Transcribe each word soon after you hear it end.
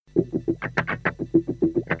Hi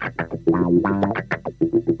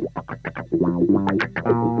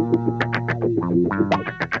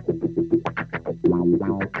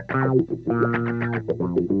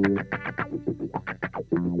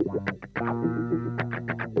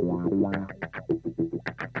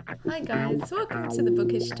guys, welcome to the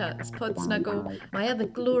Bookish Tuts Pod Snuggle. My other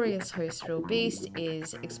glorious host, Rhyll Beast,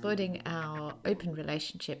 is exploiting our open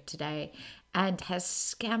relationship today and has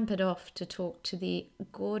scampered off to talk to the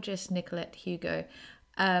gorgeous Nicolette Hugo.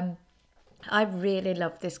 I really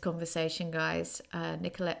love this conversation, guys.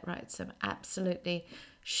 Nicolette writes some absolutely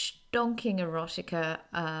stonking erotica,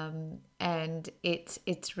 and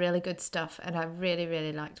it's really good stuff. And I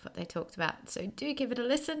really liked what they talked about. So do give it a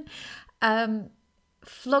listen.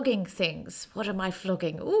 Flogging things. What am I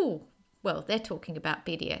flogging? Oh, well, they're talking about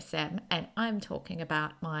BDSM, and I'm talking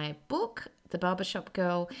about my book. The Barbershop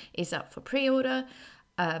Girl is up for pre-order.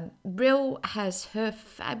 Rhyll has her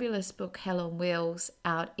fabulous book Hell on Wheels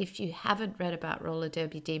out. If you haven't read about roller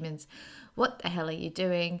derby demons, what the hell are you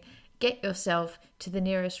doing? Get yourself to the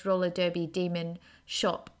nearest roller derby demon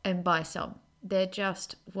shop and buy some. They're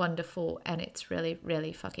just wonderful, and it's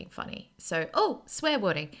really fucking funny. So, swear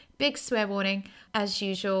warning, big swear warning as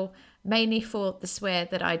usual, mainly for the swear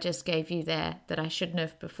that I just gave you there that I shouldn't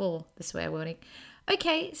have before the swear warning.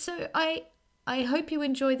 Okay, so I hope you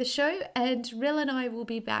enjoy the show, and Rhyll and I will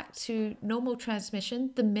be back to normal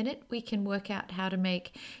transmission the minute we can work out how to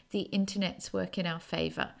make the internets work in our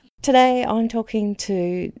favour. Today I'm talking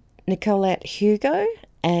to Nicolette Hugo,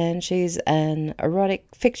 and she's an erotic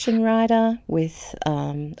fiction writer with,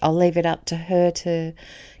 I'll leave it up to her to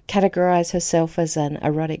categorise herself as an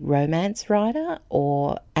erotic romance writer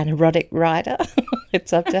or an erotic writer.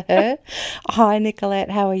 It's up to her. Hi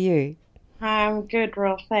Nicolette, how are you? I'm good,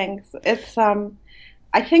 Rhyll, thanks.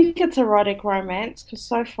 I think it's erotic romance because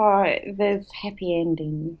so far there's happy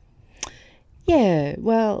endings, Yeah,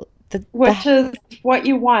 well, which is what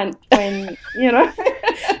you want when,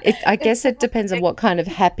 I guess it depends on what kind of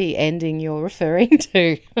happy ending you're referring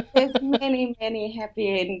to. there's many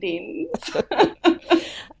happy endings.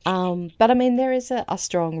 But I mean, there is a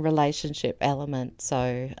strong relationship element.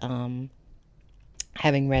 So,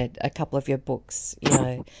 having read a couple of your books,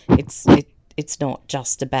 it's not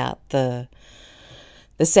just about the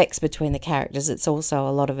sex between the characters. It's also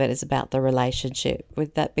a lot of it is about the relationship.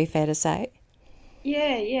 Would that be fair to say?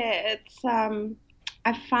 Yeah.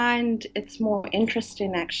 I find it's more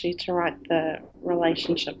interesting actually to write the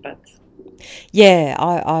relationship bits. Yeah,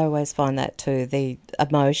 I always find that too. The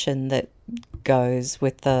emotion that goes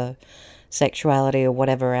with the sexuality or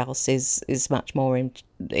whatever else is much more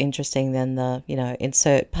interesting than the,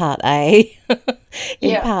 insert part A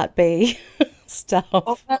in Yeah. part B stuff.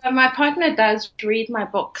 Although my partner does read my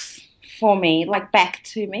books for me, like back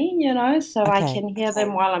to me, so I Okay. can hear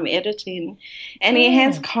them while I'm editing. And he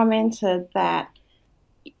has Oh, commented that,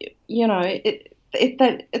 that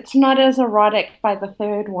it's not as erotic by the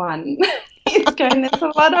third one. He's going, there's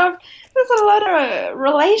a lot of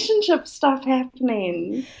relationship stuff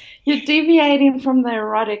happening. You're deviating from the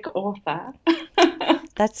erotic author.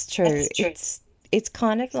 that's true. It's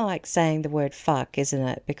kind of like saying the word fuck, isn't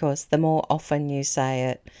it? Because the more often you say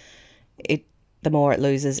it, it the more it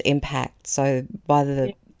loses impact. So by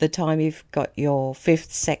the time you've got your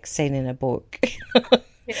fifth sex scene in a book,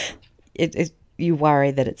 Yeah, you worry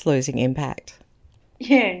that it's losing impact.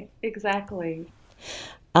 yeah, exactly.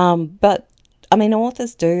 But I mean,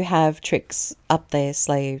 authors do have tricks up their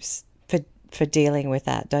sleeves for dealing with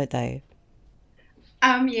that, don't they?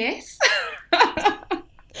 Yes. You made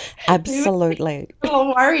me Absolutely. a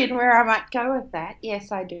little worried where I might go with that.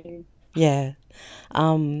 Yes, I do. Yeah.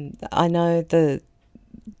 I know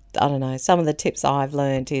I don't know, some of the tips I've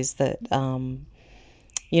learned is that,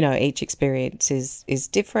 each experience is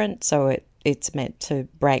different. So it's meant to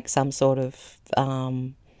break some sort of,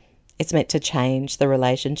 it's meant to change the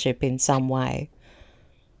relationship in some way.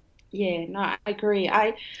 Yeah, no, I agree.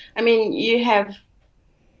 I mean, you have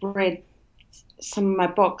read some of my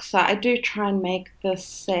books, so I do try and make the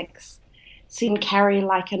sex scene carry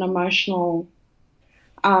like an emotional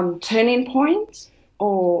turning point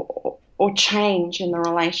or change in the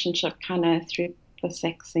relationship kind of through the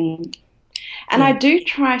sex scene. And I Yeah. do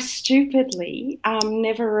try stupidly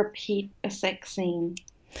never repeat a sex scene.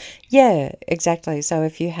 Yeah, exactly. So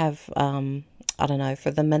if you have, I don't know, for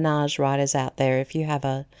the menage writers out there, if you have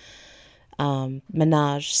a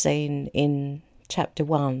menage scene in chapter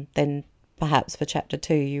one, then perhaps for chapter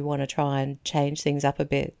two you want to try and change things up a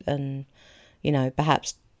bit and,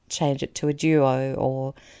 perhaps change it to a duo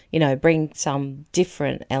or, bring some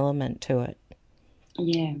different element to it.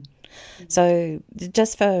 Yeah. So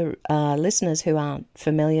just for listeners who aren't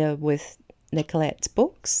familiar with Nicolette's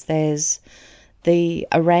books, there's The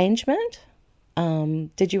Arrangement.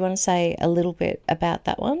 Did you want to say a little bit about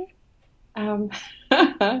that one? Um,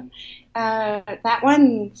 that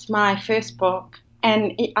one's my first book,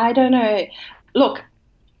 and I don't know. Look,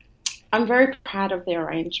 I'm very proud of the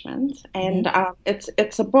arrangement, Mm-hmm. and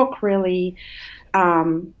it's a book really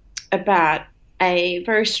about a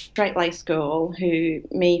very straight-laced girl who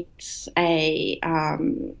meets a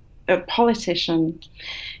politician,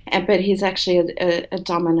 but he's actually a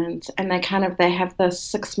dominant, and they have this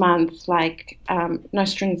 6 month like no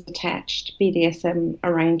strings attached BDSM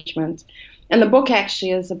arrangement, and the book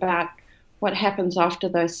actually is about what happens after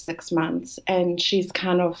those 6 months, and she's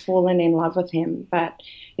kind of fallen in love with him, but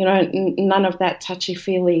none of that touchy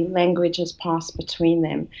feely language has passed between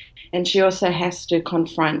them, and she also has to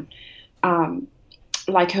confront um,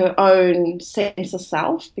 like her own sense of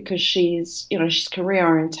self because she's career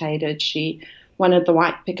orientated. She wanted the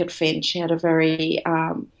white picket fence. She had a very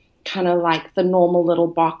kind of like the normal little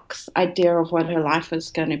box idea of what her life was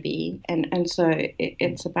going to be, and so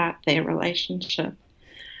it's about their relationship.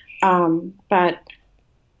 But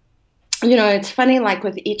it's funny, like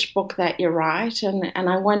with each book that you write, and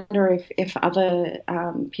I wonder if other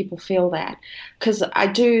people feel that, because I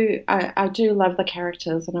do love the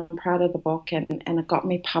characters, and I'm proud of the book, and it got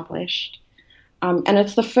me published. And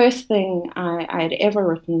it's the first thing I had ever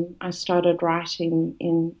written. I started writing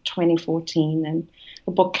in 2014, and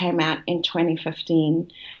the book came out in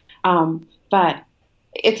 2015. But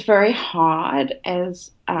it's very hard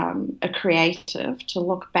as a creative to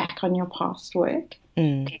look back on your past work.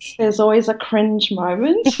 Mm. There's always a cringe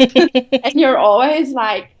moment, and you're always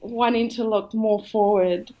like wanting to look more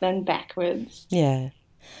forward than backwards. Yeah.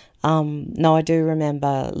 No, I do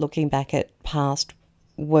remember looking back at past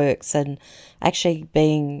works and actually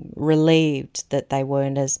being relieved that they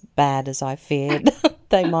weren't as bad as I feared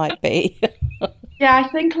they might be. Yeah, I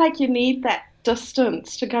think like you need that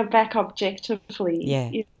distance to go back objectively. Yeah.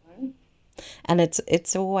 And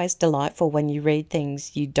it's always delightful when you read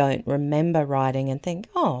things you don't remember writing and think,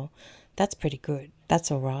 oh, that's pretty good. That's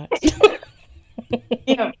all right.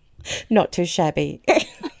 Yeah. Not too shabby.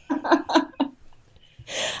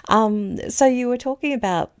 So you were talking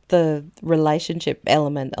about the relationship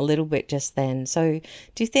element a little bit just then. So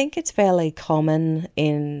do you think it's fairly common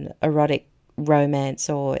in erotic romance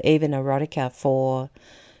or even erotica for,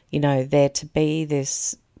 there to be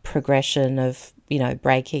this progression of,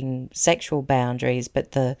 breaking sexual boundaries,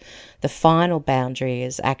 but the final boundary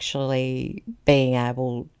is actually being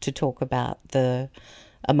able to talk about the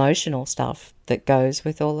emotional stuff that goes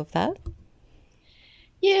with all of that?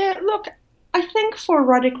 Yeah, look, I think for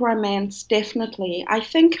erotic romance, definitely. I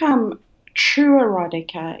think true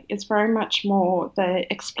erotica is very much more the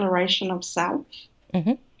exploration of self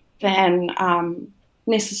Mm-hmm. than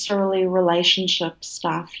necessarily relationship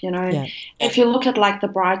stuff. Yeah. If you look at like The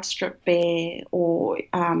Bride Strip Bear or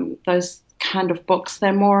those kind of books,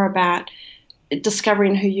 they're more about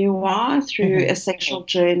discovering who you are through Mm-hmm. a sexual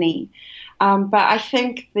journey. But I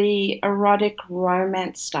think the erotic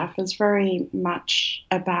romance stuff is very much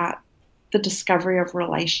about the discovery of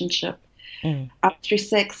relationship Mm. through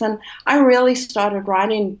sex. And I really started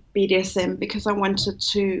writing BDSM because I wanted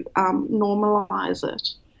to normalize it.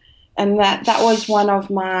 And that was one of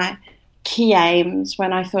my key aims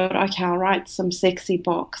when I thought, okay, I'll write some sexy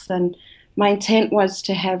books. And my intent was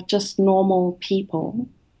to have just normal people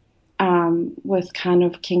with kind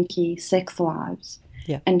of kinky sex lives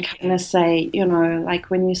Yeah. and kind of say, like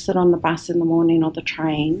when you sit on the bus in the morning or the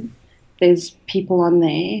train, there's people on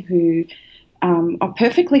there who are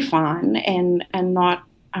perfectly fine and not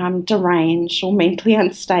deranged or mentally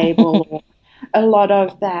unstable or a lot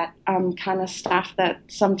of that kind of stuff that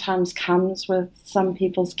sometimes comes with some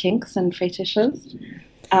people's kinks and fetishes.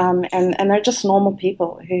 And they're just normal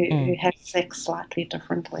people who Mm. have sex slightly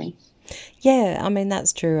differently. Yeah, I mean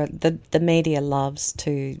that's true. The media loves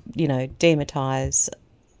to, demonize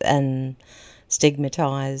and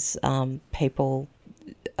stigmatize people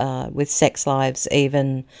with sex lives,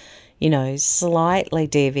 even, slightly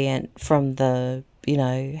deviant from the,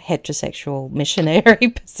 heterosexual missionary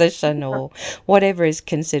position or whatever is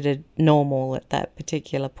considered normal at that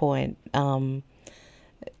particular point.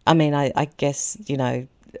 I mean, I guess,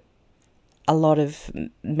 a lot of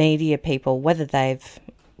media people,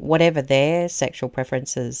 whatever their sexual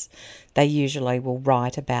preferences, they usually will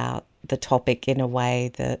write about the topic in a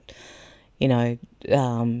way that,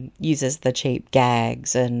 uses the cheap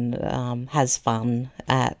gags and has fun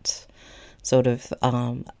at sort of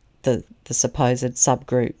the supposed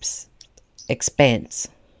subgroups' expense.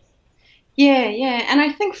 Yeah. And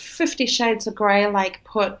I think 50 Shades of Grey, like,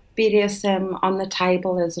 put BDSM on the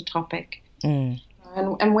table as a topic. Mm.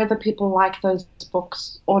 And whether people like those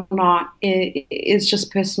books or not is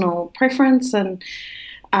just personal preference. And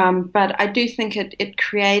but I do think it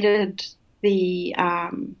created the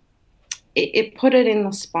it put it in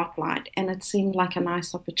the spotlight, and it seemed like a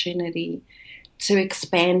nice opportunity to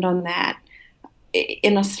expand on that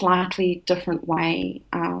in a slightly different way,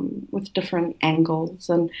 with different angles.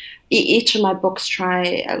 And each of my books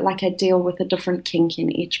I deal with a different kink in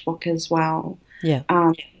each book as well, Yeah.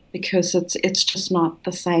 because it's just not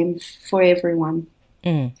the same for everyone.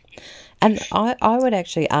 Mm. And I would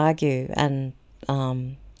actually argue, and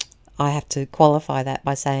I have to qualify that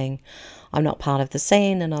by saying I'm not part of the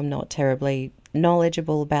scene and I'm not terribly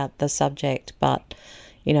knowledgeable about the subject, but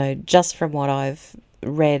just from what I've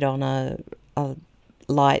read on a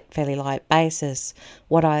fairly light basis,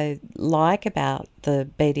 what I like about the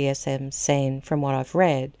BDSM scene from what I've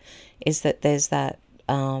read is that there's that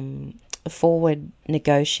forward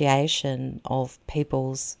negotiation of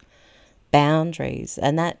people's boundaries,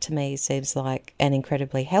 and that to me seems like an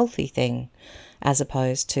incredibly healthy thing, as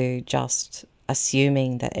opposed to just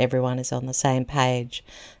assuming that everyone is on the same page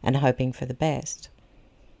and hoping for the best.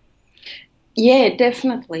 Yeah,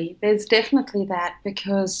 definitely. There's definitely that,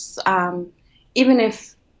 because even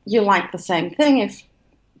if you like the same thing, if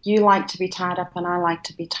you like to be tied up and I like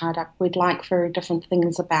to be tied up, we'd like very different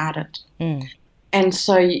things about it. Mm. And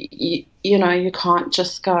so, you can't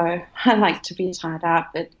just go, I like to be tied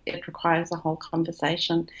up. It requires a whole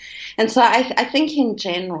conversation. And so I think in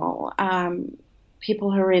general,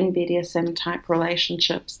 people who are in BDSM type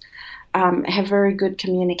relationships have very good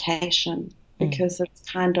communication, Mm. because it's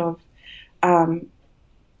kind of, um,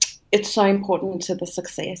 it's so important to the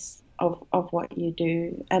success of what you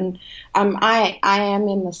do. And I am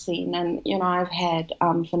in the scene, and I've had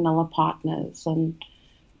vanilla partners and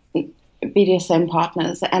BDSM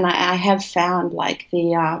partners, and I have found, like,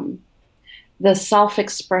 the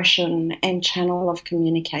self-expression and channel of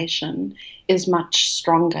communication is much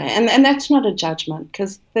stronger. And that's not a judgment,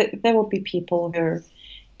 because there will be people who are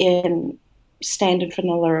in standard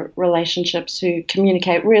vanilla relationships who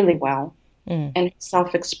communicate really well Mm. and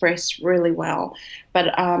self-express really well. But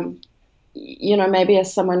maybe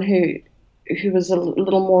as someone who was a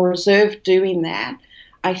little more reserved doing that,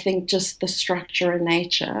 I think just the structure and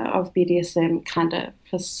nature of BDSM kind of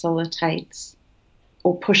facilitates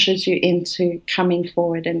or pushes you into coming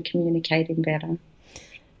forward and communicating better.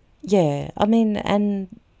 Yeah, I mean, and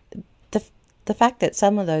the the fact that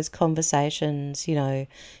some of those conversations,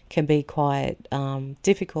 can be quite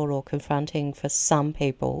difficult or confronting for some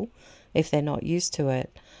people if they're not used to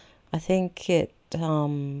it. I think it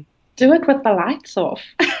Do it with the lights off.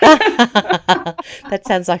 that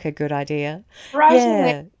sounds like a good idea. Right away,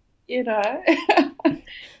 Yeah. you know.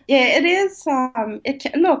 Yeah, it is.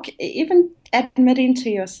 Look, even admitting to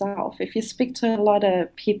yourself, if you speak to a lot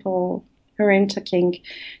of people who are into kink,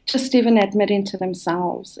 just even admitting to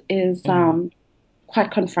themselves is Mm.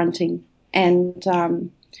 quite confronting. And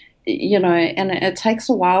it takes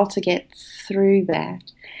a while to get through that.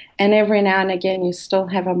 And every now and again, you still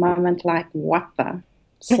have a moment like, what the?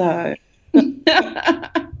 So,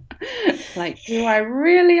 like, do I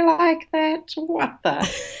really like that? What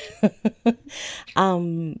the?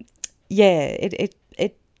 um yeah,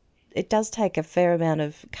 it does take a fair amount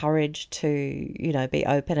of courage to, be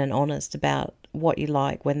open and honest about what you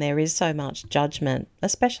like when there is so much judgment,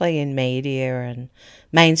 especially in media and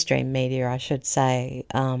mainstream media, I should say.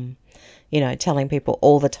 Telling people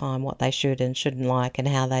all the time what they should and shouldn't like and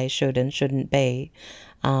how they should and shouldn't be.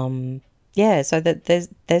 Yeah, so that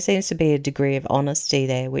there seems to be a degree of honesty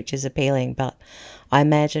there, which is appealing. But I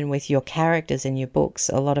imagine with your characters in your books,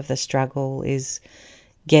 a lot of the struggle is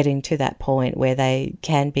getting to that point where they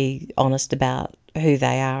can be honest about who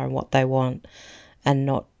they are and what they want, and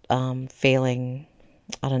not feeling,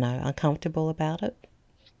 I don't know, uncomfortable about it.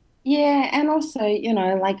 Yeah, and also,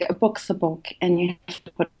 like, a book's a book, and you have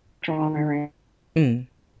to put drama in Mm.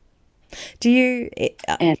 Do you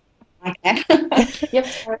and like that. Yep,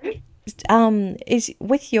 sorry. is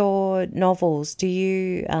with your novels, do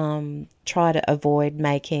you try to avoid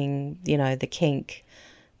making, the kink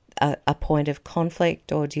a point of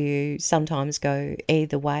conflict, or do you sometimes go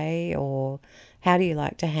either way, or how do you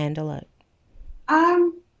like to handle it?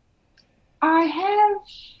 Um, I have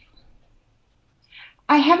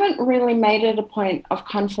I haven't really made it a point of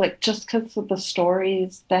conflict, just because of the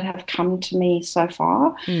stories that have come to me so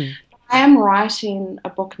far. Mm. I am writing a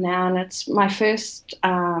book now, and it's my first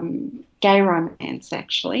gay romance,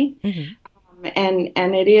 actually. Mm-hmm.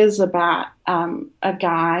 And it is about a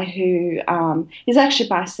guy who is actually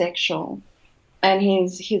bisexual, and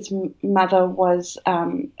his mother was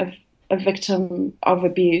a victim of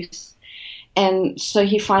abuse, and so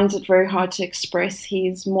he finds it very hard to express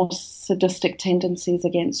his more sadistic tendencies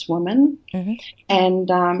against women. Mm-hmm. And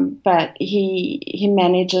but he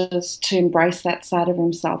manages to embrace that side of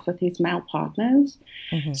himself with his male partners.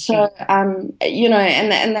 Mm-hmm. So and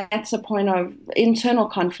that's a point of internal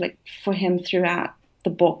conflict for him throughout the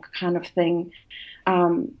book, kind of thing.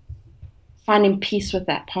 Um, Finding peace with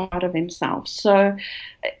that part of himself. So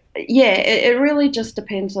yeah, it really just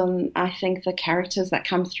depends on, I think, the characters that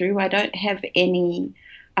come through. I don't have any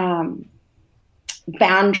um,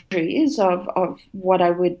 boundaries of what I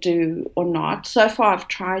would do or not. So far, I've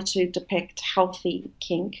tried to depict healthy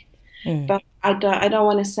kink, Mm. but I don't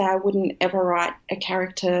want to say I wouldn't ever write a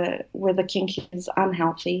character where the kink is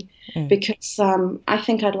unhealthy, Mm. because I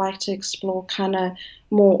think I'd like to explore kind of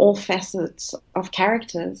more all facets of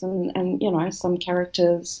characters, and some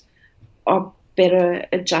characters are better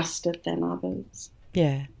adjusted than others.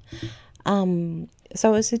 Yeah.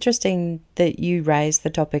 So it's interesting that you raised the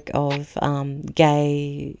topic of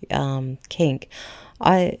gay kink.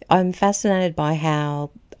 I'm fascinated by how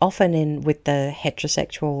often in with the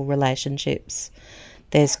heterosexual relationships,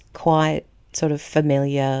 there's quite sort of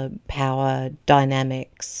familiar power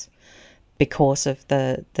dynamics because of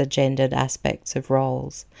the gendered aspects of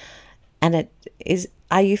roles. And it is,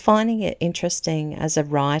 are you finding it interesting as a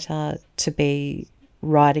writer to be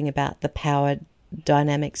writing about the power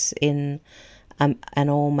dynamics in an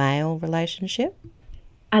all male relationship?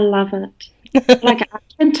 I love it. Like, I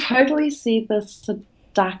can totally see the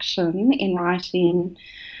seduction in writing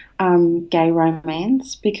gay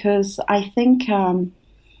romance, because I think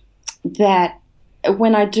that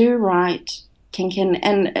when I do write kink,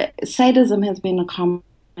 and sadism has been a common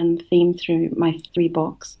theme through my three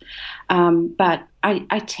books, but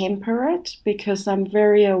I temper it, because I'm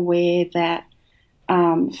very aware that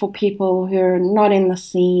for people who are not in the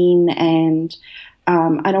scene, and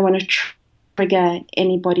I don't want to trigger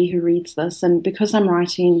anybody who reads this, and because I'm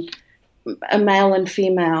writing a male and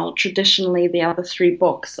female, traditionally the other three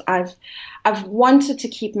books, I've wanted to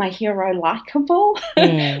keep my hero likable,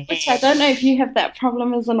 Mm. which I don't know if you have that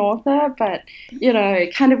problem as an author, but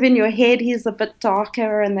kind of in your head he's a bit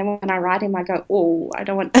darker, and then when I write him I go, oh, I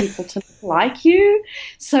don't want people to like you,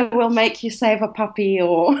 so we'll make you save a puppy,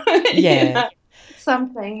 or Yeah.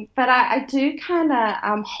 something. But I do kind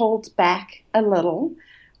of hold back a little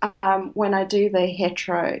when I do the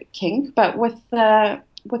hetero kink, but with the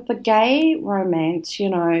gay romance,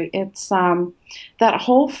 it's that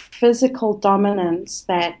whole physical dominance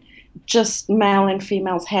that just male and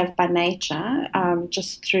females have by nature,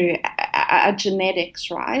 just through our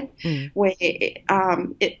genetics, right? Mm. Where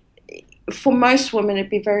for most women,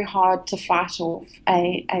 it'd be very hard to fight off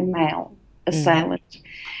a male Mm. assailant.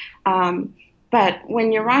 Um, but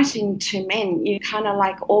when you're writing to men, you kind of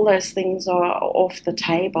like all those things are off the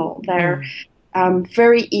table. They're Mm.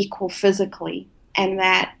 very equal physically, and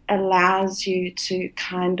that allows you to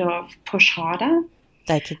kind of push harder.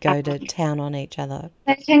 They could go to town on each other.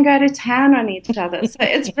 They can go to town on each other. So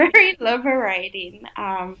it's very liberating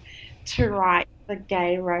to write the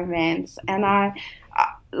gay romance. And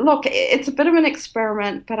look, it's a bit of an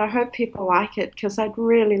experiment, but I hope people like it, because I'd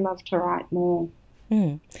really love to write more.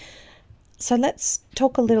 Mm. So let's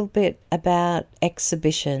talk a little bit about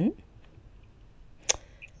exhibition.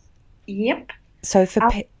 Yep. So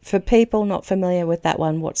Uh, for people not familiar with that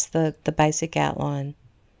one, what's the basic outline?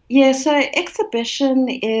 yeah, so exhibition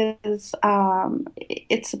is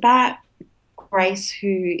it's about Grace,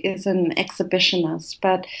 who is an exhibitionist,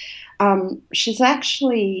 but she's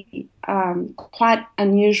actually quite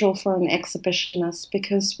unusual for an exhibitionist,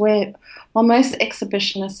 because while most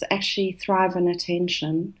exhibitionists actually thrive on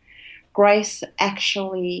attention, Grace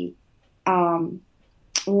actually um,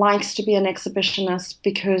 likes to be an exhibitionist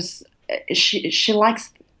because she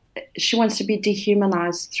wants to be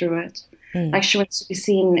dehumanized through it. Mm. Like, she wants to be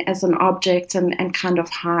seen as an object, and kind of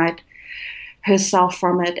hide herself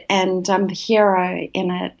from it. And the hero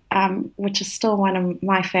in it, which is still one of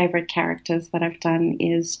my favorite characters that I've done,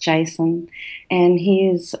 is Jason. And he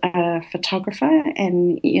is a photographer,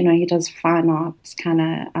 and he does fine arts, kind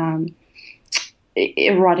of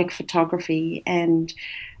erotic photography. And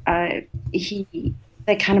he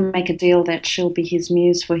they kind of make a deal that she'll be his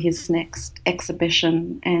muse for his next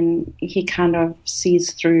exhibition, and he kind of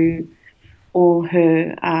sees through all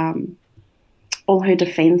her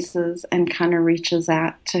defenses, and kind of reaches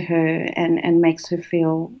out to her, and makes her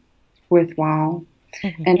feel worthwhile,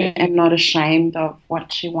 Mhm. and not ashamed of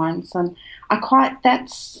what she wants. And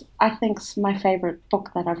that's, I think, my favorite book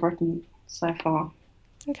that I've written so far.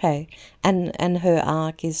 Okay. And her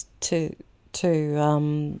arc is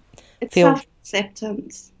to It's feel,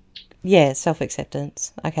 self-acceptance. yeah,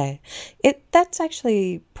 self-acceptance. Okay. That's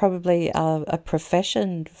actually probably a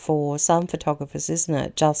profession for some photographers, isn't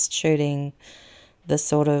it? Just shooting the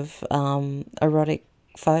sort of erotic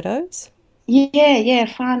photos. Yeah,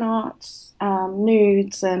 fine arts,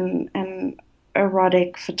 nudes and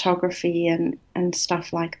erotic photography and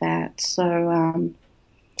stuff like that. So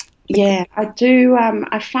yeah, I do.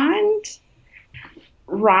 I find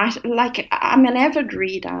like I'm an avid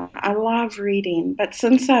reader. I love reading, but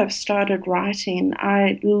since I've started writing,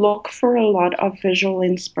 I look for a lot of visual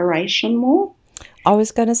inspiration more. I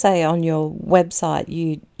was going to say on your website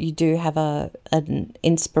you do have an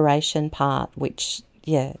inspiration part which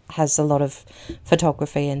yeah has a lot of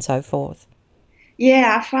photography and so forth.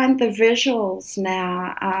 Yeah, I find the visuals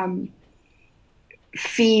now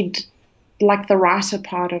feed like the writer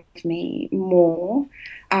part of me more.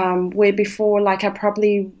 Where before, like I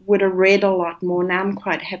probably would have read a lot more. Now I'm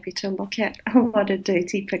quite happy to look at a lot of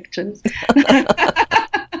dirty pictures.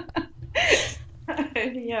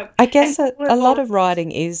 Yeah, I and guess a lot little, of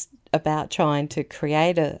writing is about trying to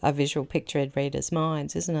create a visual picture in readers'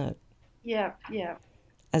 minds, isn't it? yeah,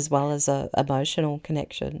 As well as a emotional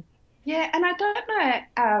connection. yeah. And I don't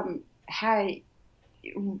know how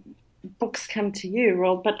books come to you,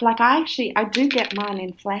 Rhyll, but like I do get mine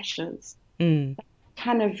in flashes, Mm,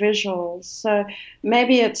 kind of visuals. So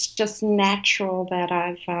maybe it's just natural that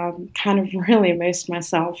I've kind of really immersed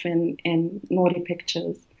myself in naughty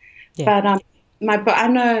pictures. yeah. But but I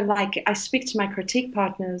know like I speak to my critique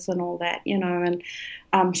partners and all that, and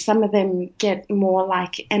some of them get more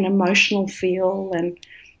like an emotional feel, and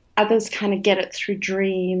others kind of get it through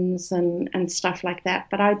dreams and stuff like that.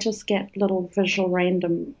 But I just get little visual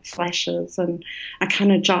random flashes, and I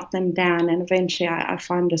kind of jot them down, and eventually I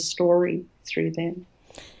find a story through them.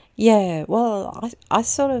 Yeah, well, I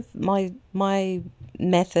sort of my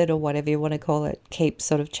method or whatever you want to call it keeps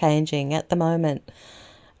sort of changing. At the moment,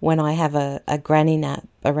 when I have a granny nap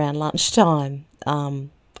around lunchtime,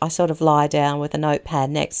 I sort of lie down with a notepad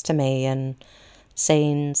next to me and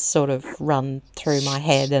scenes sort of run through my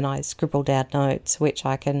head and I scribble down notes which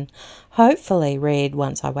I can hopefully read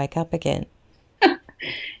once I wake up again.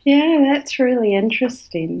 Yeah, that's really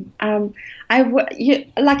interesting. Like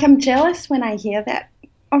I'm jealous when I hear that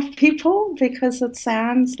of people because it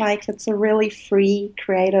sounds like it's a really free,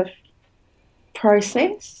 creative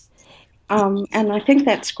process. And I think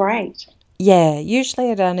that's great. Yeah,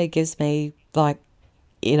 usually it only gives me like,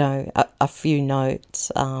 a few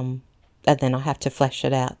notes, and then I have to flesh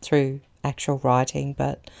it out through actual writing.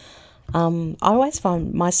 But I always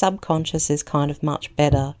find my subconscious is kind of much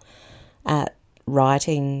better at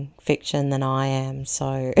writing fiction than I am,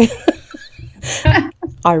 so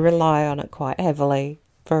I rely on it quite heavily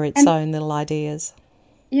for its And own little ideas.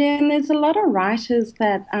 yeah, and there's a lot of writers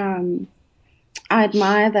that I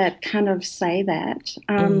admire that kind of say that.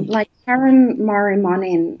 Mm, Like Karen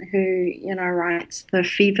Morimonen, who, writes the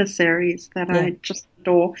Fever series that yeah, I just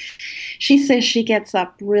adore. She says she gets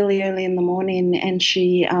up really early in the morning and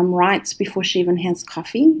she writes before she even has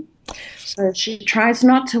coffee. So she tries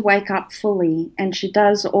not to wake up fully and she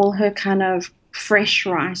does all her kind of fresh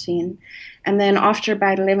writing. And then after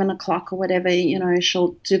about 11 o'clock or whatever,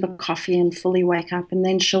 she'll do the coffee and fully wake up and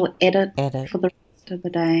then she'll edit edit. for the rest of the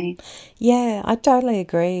day. Yeah, I totally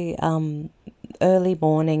agree. Early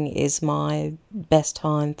morning is my best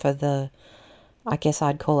time for I guess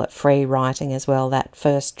I'd call it free writing as well, that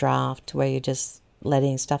first draft where you're just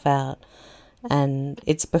letting stuff out. And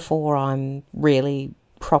it's before I'm really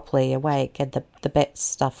properly awake and the best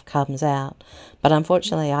stuff comes out. But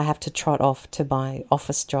unfortunately, I have to trot off to my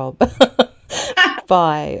office job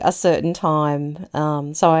by a certain time.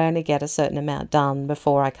 So I only get a certain amount done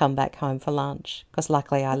before I come back home for lunch because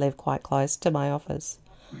luckily I live quite close to my office.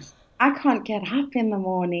 I can't get up in the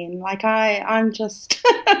morning. Like I'm just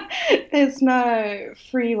there's no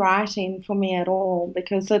free writing for me at all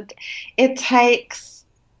because it takes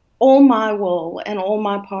all my will and all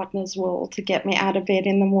my partner's will to get me out of bed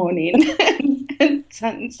in the morning and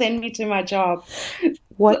send me to my job.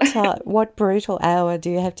 What brutal hour do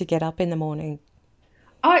you have to get up in the morning?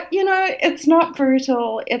 It's not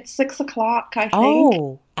brutal. It's 6 o'clock, I think.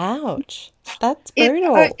 Oh, ouch. That's Oh,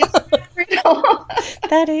 brutal. it's not brutal.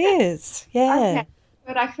 That is. Yeah. Okay,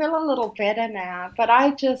 but I feel a little better now. But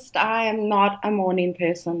I am not a morning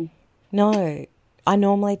person. No, I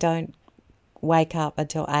normally don't wake up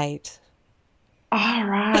until 8. All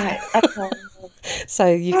right. Okay. So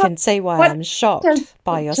you Oh, can see why what I'm does shocked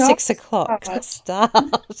by the your job 6 o'clock start?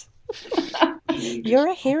 start. You're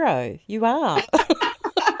a hero. You are.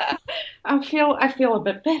 I feel a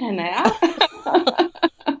bit better now.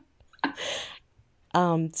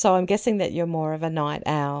 So I'm guessing that you're more of a night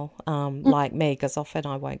owl, like me, because often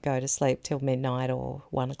I won't go to sleep till midnight or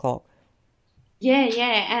 1 o'clock. Yeah,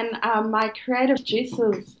 yeah, and my creative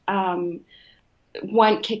juices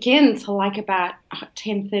won't kick in till like about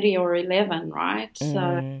 10:30 or 11, right? So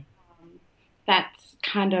Mm, that's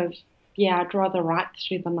kind of, yeah, I'd rather write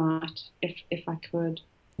through the night if I could.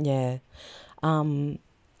 yeah. Um,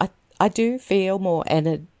 I do feel more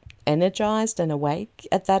energized and awake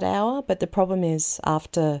at that hour, but the problem is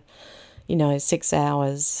after 6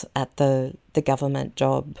 hours at the government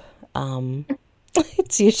job,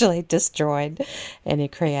 it's usually destroyed any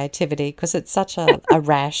creativity because it's such a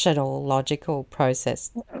rational, logical,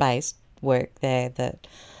 process based work there that,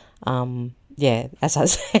 yeah, as I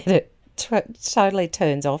said, it totally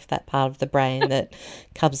turns off that part of the brain that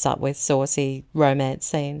comes up with saucy romance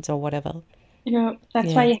scenes or whatever. Yeah,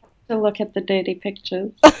 that's why Yeah. you have to look at the dirty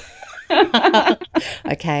pictures.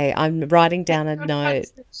 Okay, I'm writing down a Good note.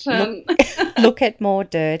 Look, conversation. look at more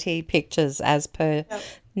dirty pictures as per Yeah.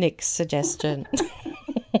 Nick's suggestion.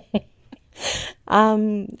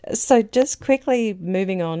 So just quickly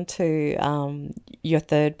moving on to your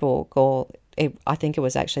third book, or I think it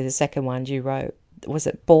was actually the second one you wrote. Was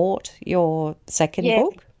it Bought, your second Yeah,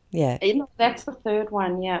 book? Yeah. that's the third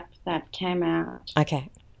one, yep, that came out. Okay.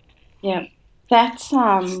 Yeah. That's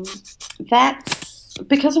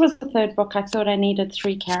because it was the third book, I thought I needed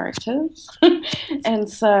three characters. And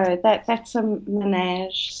so that's a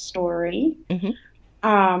menage story.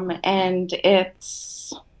 Hmm. And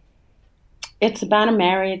it's about a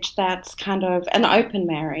marriage that's kind of an open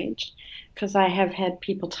marriage, because I have had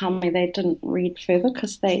people tell me they didn't read further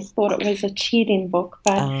because they thought it was a cheating book,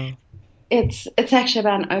 but Uh, it's actually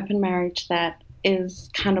about an open marriage that is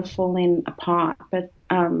kind of falling apart, but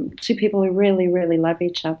two people who really really love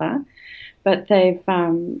each other, but the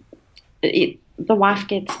wife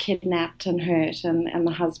gets kidnapped and hurt, and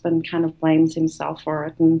the husband kind of blames himself for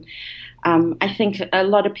it, and I think a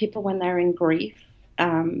lot of people when they're in grief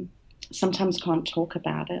um, sometimes can't talk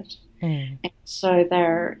about it. mm, And so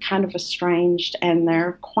they're kind of estranged and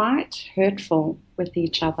they're quite hurtful with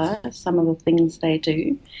each other, some of the things they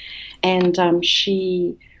do. And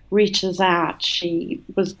she reaches out. She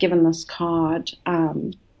was given this card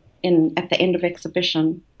in at the end of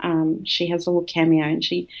exhibition. She has a little cameo, and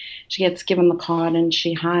she gets given the card, and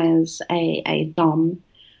she hires a dom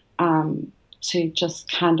to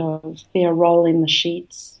just kind of be a roll in the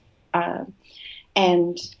sheets. Uh,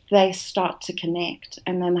 and they start to connect.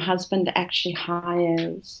 And then the husband actually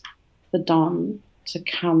hires the dom to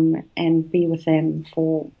come and be with them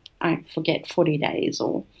for, I forget, 40 days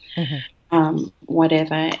or mhm.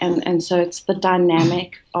 whatever. And so it's the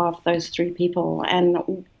dynamic of those three people.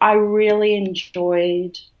 And I really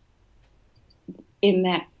enjoyed in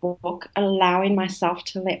that book allowing myself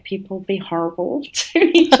to let people be horrible to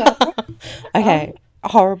each other. Okay.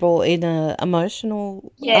 Horrible in a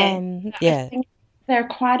emotional, Yeah, I yeah. think they're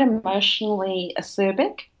quite emotionally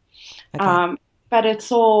acerbic, Okay. um, but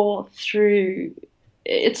it's all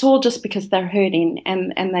just because they're hurting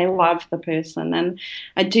and they love the person. And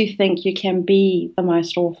I do think you can be the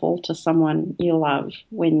most awful to someone you love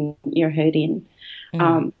when you're hurting.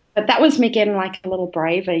 Mm, But that was me getting like a little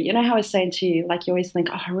braver. You know how I was saying to you, like you always think,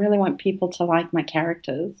 oh, I really want people to like my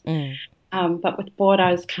characters. mm. But with Board,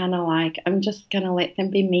 I was kind of like, I'm just going to let them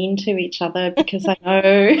be mean to each other because I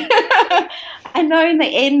know, I know in the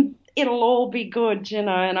end it'll all be good, and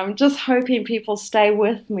I'm just hoping people stay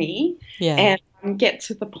with me Yeah. and get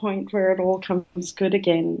to the point where it all comes good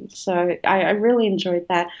again. So I really enjoyed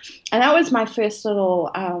that. And that was my first little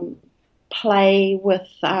play with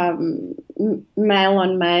male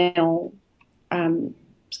on male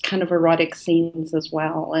kind of erotic scenes as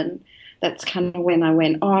well. And that's kind of when I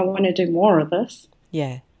went, oh, I want to do more of this.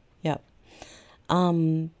 Yeah. Yep.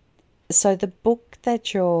 Um, so the book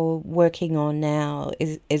that you're working on now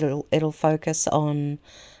is it'll focus on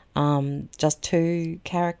just two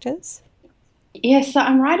characters. Yeah, so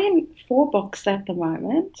I'm writing four books at the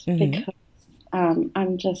moment Hmm. because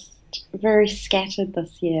I'm just very scattered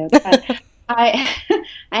this year. But I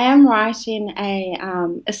I am writing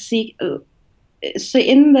so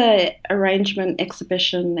in the arrangement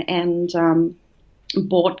exhibition and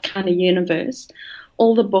board kind of universe,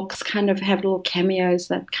 all the books kind of have little cameos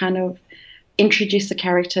that kind of introduce a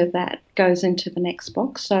character that goes into the next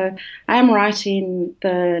book. So I am writing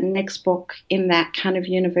the next book in that kind of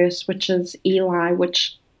universe, which is Eli,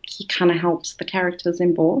 which he kind of helps the characters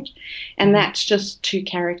in board, and Hmm. that's just two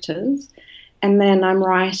characters. And then I'm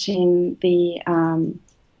writing the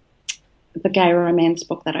gay romance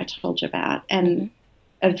book that I told you about, Hmm. and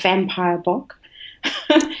a vampire book.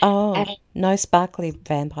 Oh, And no sparkly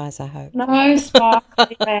vampires, I hope. no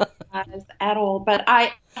sparkly vampires at all. But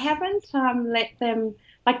I haven't let them,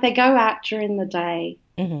 like, they go out during the day,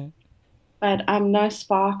 Hmm. but no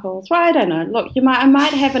sparkles. Well, I don't know. Look, I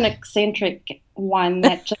might have an eccentric one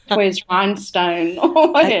that just wears rhinestone or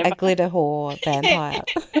A whatever. glitter whore vampire.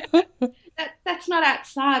 That's not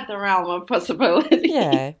outside the realm of possibility.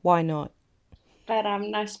 Yeah, why not? But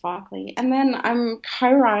no sparkly. And then I'm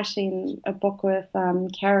co-writing a book with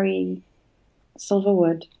Carrie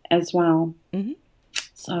Silverwood as well. Hmm.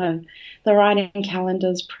 So the writing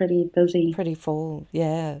calendar's pretty busy. Pretty full,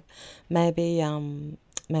 yeah. Maybe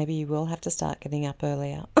maybe you will have to start getting up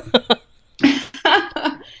earlier.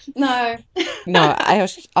 No, No, I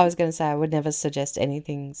was going to say I would never suggest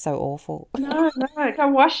anything so awful. no, go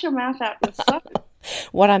wash your mouth out with soap.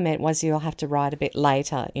 What I meant was you'll have to write a bit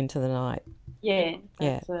later into the night. Yeah,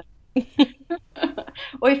 Yeah. that's it.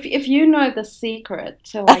 Or if you know the secret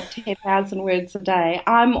to like 10,000 words a day,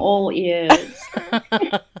 I'm all ears.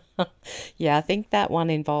 Yeah, I think that one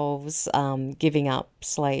involves giving up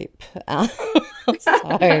sleep.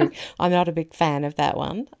 So I'm not a big fan of that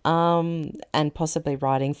one. And possibly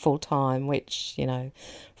writing full time, which,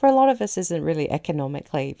 for a lot of us isn't really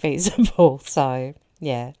economically feasible. So,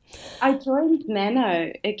 yeah. I joined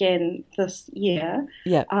Nano again this year.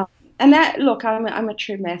 Yeah. Um, and that, look, I'm a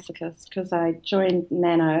true masochist because I joined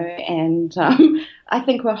Nano and I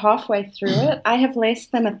think we're halfway through it. I have less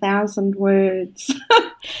than 1,000 words.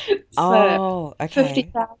 So Oh, okay.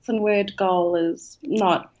 50,000 word goal is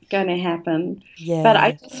not going to happen. But I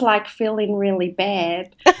Yeah. just like feeling really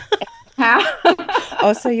bad. How?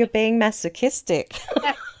 Oh, so you're being masochistic.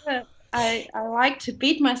 That's it. I like to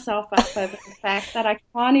beat myself up over the fact that I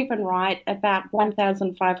can't even write about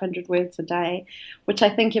 1,500 words a day, which I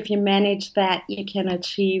think if you manage that, you can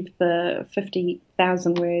achieve the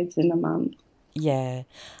 50,000 words in a month. Yeah.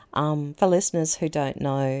 For listeners who don't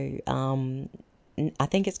know, I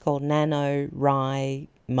think it's called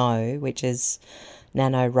NaNoWriMo, which is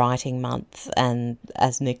Nano Writing Month. And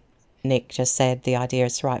as Nick just said, the idea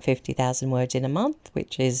is to write 50,000 words in a month,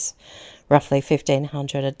 which is roughly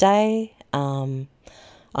 1,500 a day.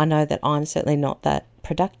 I know that I'm certainly not that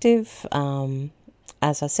productive.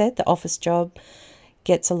 As I said, the office job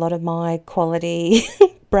gets a lot of my quality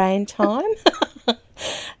brain time.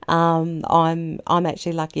 I'm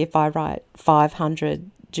actually lucky if I write 500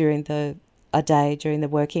 during the a day during the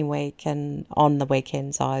working week, and on the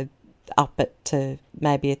weekends I up it to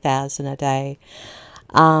maybe 1,000 a day.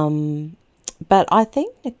 Um, but I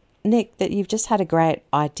think, Nick, that you've just had a great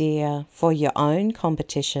idea for your own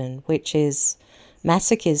competition, which is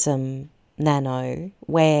masochism nano,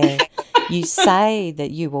 where you say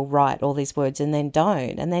that you will write all these words and then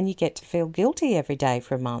don't, and then you get to feel guilty every day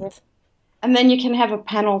for a month. And then you can have a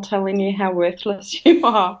panel telling you how worthless you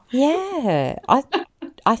are. Yeah,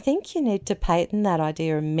 I think you need to patent that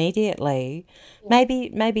idea immediately. Yeah,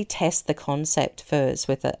 Maybe test the concept first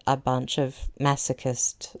with a bunch of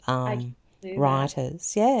masochist I can do that.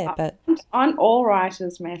 writers. Yeah, but Aren't all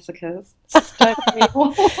writers masochists? Don't we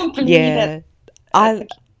all bleed yeah, at I the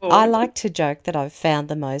I keyboard? like to joke that I've found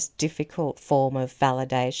the most difficult form of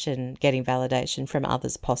validation, getting validation from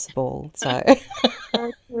others possible. So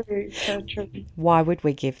So true, so true. why would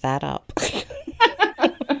we give that up?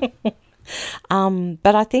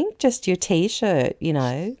 But I think just your t-shirt,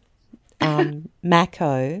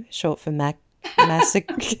 Mako, short for Massic,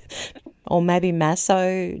 or maybe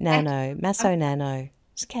Masso Nano.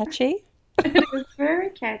 It's catchy. It is very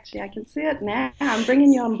catchy. I can see it now. I'm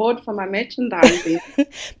bringing you on board for my merchandising.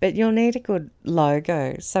 But you'll need a good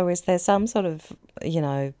logo. So is there some sort of,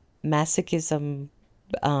 masochism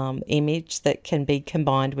image that can be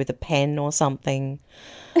combined with a pen or something?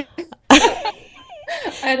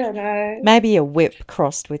 I don't know. Maybe a whip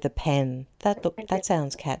crossed with a pen. That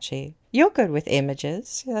sounds catchy. You're good with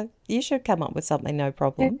images. Yeah, you should come up with something, no Yeah,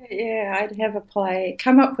 problem. yeah, I'd have a play.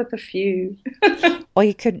 Come up with a few. Or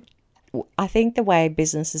you could, I think the way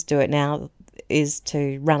businesses do it now is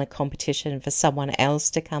to run a competition for someone else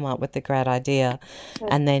to come up with the great idea, So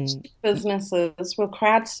and then businesses will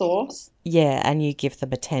crowdsource. yeah, and you give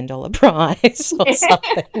them a $10 prize or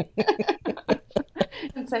something.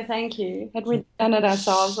 And say thank you. Had we done it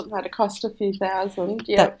ourselves, it might have cost a few thousand. That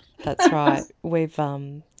Yep. that's right.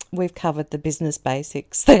 We've covered the business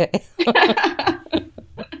basics there.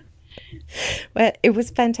 Well, it was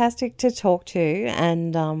fantastic to talk to you,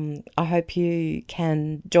 and I hope you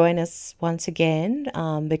can join us once again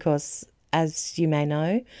because, as you may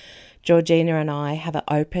know, Georgina and I have an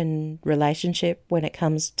open relationship when it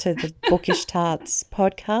comes to the Bookish Tarts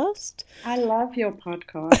podcast. I love your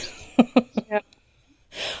podcast. Yep.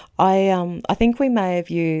 I think we may have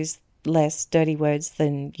used less dirty words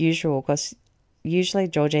than usual because usually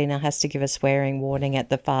Georgina has to give a swearing warning at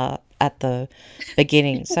the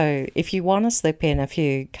beginning. So if you want to slip in a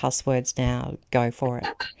few cuss words now, go for it.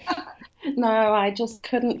 No, I just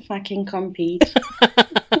couldn't fucking compete.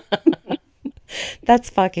 That's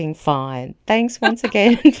fucking fine. Thanks once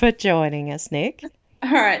again for joining us, Nick.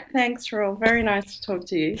 All right, thanks, Rhyll. Very nice to talk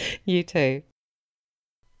to you. You too.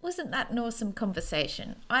 Wasn't that an awesome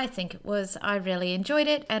conversation? I think it was. I really enjoyed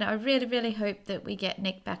it, and I really, really hope that we get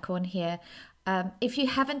Nick back on here. If you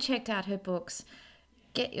haven't checked out her books,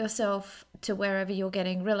 get yourself to wherever you're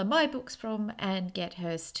getting Rhyll and my books from and get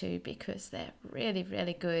hers too, because they're really,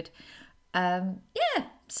 really good. Yeah,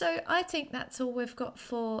 so I think that's all we've got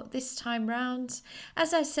for this time round.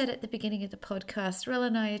 As I said at the beginning of the podcast, Rhyll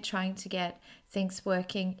and I are trying to get things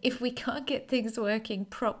working. If we can't get things working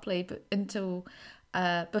properly until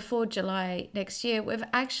before July next year, we've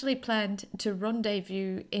actually planned to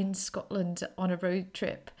rendezvous in Scotland on a road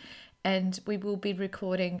trip, and we will be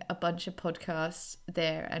recording a bunch of podcasts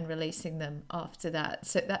there and releasing them after that.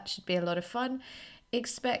 So that should be a lot of fun.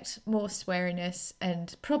 Expect more sweariness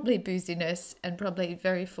and probably booziness and probably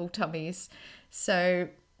very full tummies. So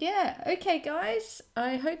yeah, okay guys,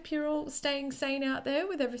 I hope you're all staying sane out there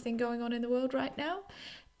with everything going on in the world right now,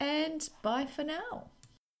 and bye for now.